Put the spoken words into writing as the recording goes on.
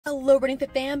Hello Running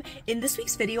Fit fam, in this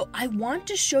week's video I want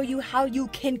to show you how you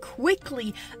can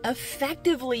quickly,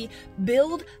 effectively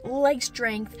build leg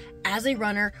strength as a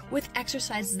runner with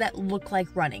exercises that look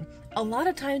like running. A lot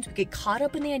of times we get caught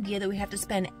up in the idea that we have to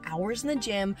spend hours in the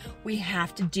gym, we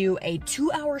have to do a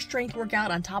 2-hour strength workout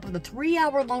on top of the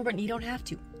 3-hour long run. You don't have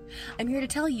to. I'm here to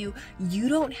tell you, you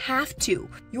don't have to.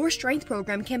 Your strength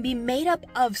program can be made up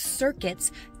of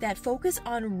circuits that focus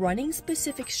on running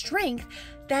specific strength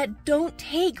that don't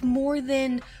take more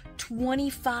than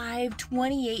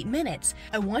 28 minutes.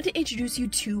 I want to introduce you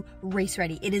to Race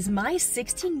Ready. It is my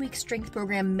 16-week strength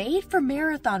program made for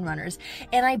marathon runners,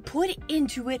 and I put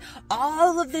into it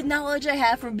all of the knowledge I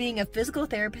have from being a physical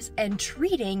therapist and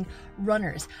treating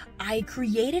runners. I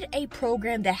created a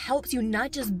program that helps you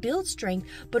not just build strength,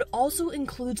 but also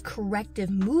includes corrective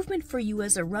movement for you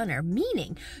as a runner,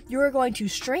 meaning you're going to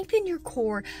strengthen your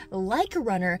core like a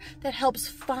runner that helps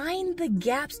find the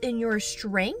gaps in your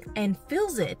strength and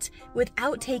fills it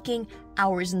without taking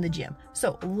hours in the gym.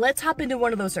 So let's hop into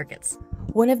one of those circuits.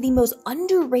 One of the most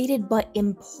underrated but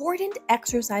important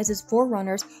exercises for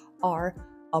runners are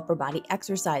upper body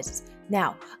exercises.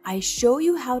 Now, I show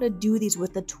you how to do these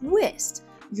with a twist.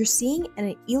 You're seeing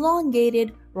an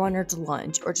elongated runner's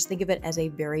lunge, or just think of it as a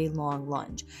very long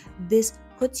lunge. This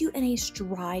puts you in a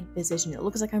stride position. It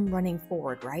looks like I'm running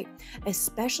forward, right?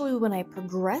 Especially when I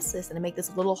progress this and I make this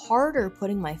a little harder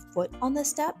putting my foot on the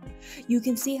step. You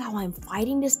can see how I'm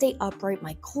fighting to stay upright.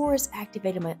 My core is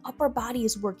activated, my upper body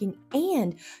is working,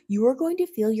 and you are going to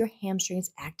feel your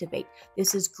hamstrings activate.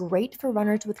 This is great for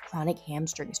runners with chronic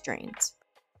hamstring strains.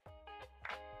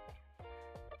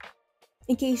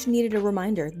 In case you needed a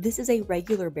reminder, this is a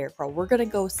regular bear crawl. We're going to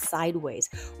go sideways.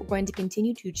 We're going to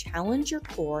continue to challenge your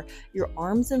core, your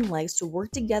arms and legs to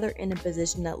work together in a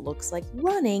position that looks like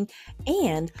running,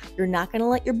 and you're not going to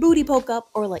let your booty poke up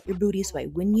or let your booty sway.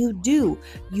 When you do,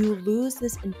 you lose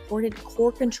this important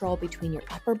core control between your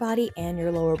upper body and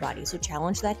your lower body. So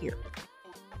challenge that here.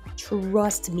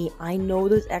 Trust me, I know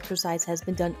this exercise has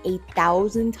been done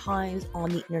 1,000 times on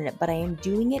the internet, but I am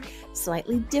doing it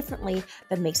slightly differently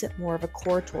that makes it more of a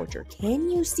core torture.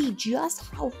 Can you see just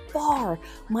how far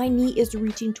my knee is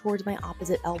reaching towards my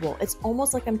opposite elbow? It's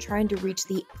almost like I'm trying to reach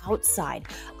the outside.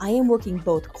 I am working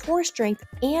both core strength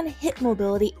and hip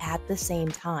mobility at the same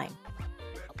time.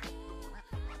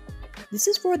 This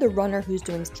is for the runner who's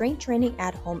doing strength training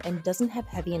at home and doesn't have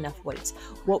heavy enough weights.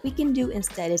 What we can do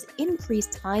instead is increase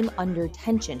time under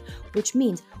tension, which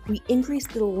means we increase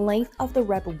the length of the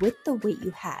rep with the weight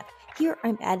you have. Here,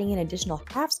 I'm adding an additional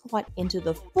half squat into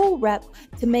the full rep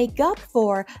to make up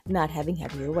for not having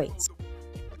heavier weights.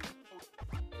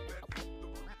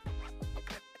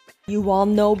 You all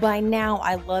know by now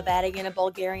I love adding in a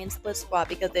Bulgarian split squat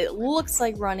because it looks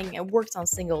like running and works on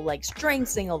single leg strength,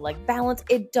 single leg balance.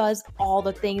 It does all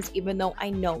the things, even though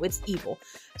I know it's evil.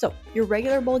 So your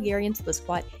regular Bulgarian split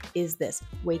squat is this.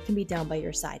 Weight can be down by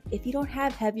your side. If you don't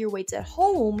have heavier weights at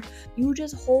home, you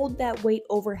just hold that weight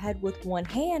overhead with one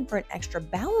hand for an extra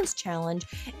balance challenge.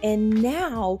 And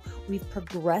now we've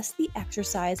progressed the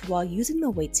exercise while using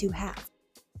the weights you have.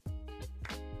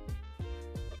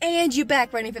 And you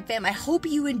back, Running Fit fam. I hope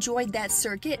you enjoyed that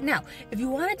circuit. Now, if you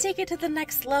want to take it to the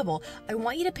next level, I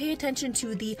want you to pay attention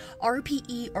to the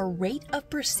RPE, or rate of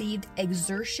perceived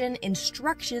exertion,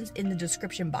 instructions in the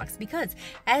description box, because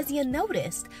as you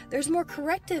noticed, there's more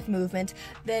corrective movement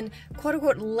than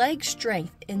quote-unquote leg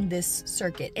strength in this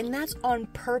circuit. And that's on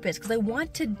purpose because I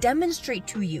want to demonstrate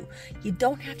to you, you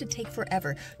don't have to take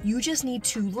forever. You just need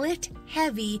to lift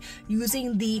heavy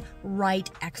using the right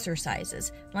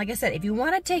exercises. Like I said, if you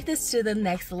want to take this to the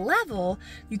next level,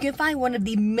 you can find one of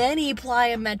the many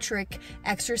plyometric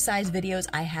exercise videos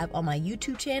I have on my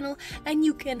YouTube channel, and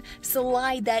you can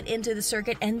slide that into the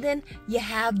circuit, and then you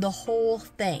have the whole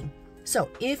thing. So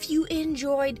if you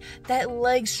enjoyed that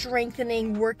leg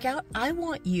strengthening workout, I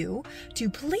want you to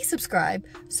please subscribe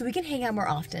so we can hang out more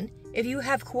often. If you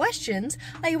have questions,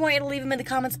 I want you to leave them in the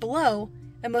comments below,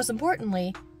 and most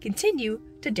importantly, continue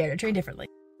to dare to train differently.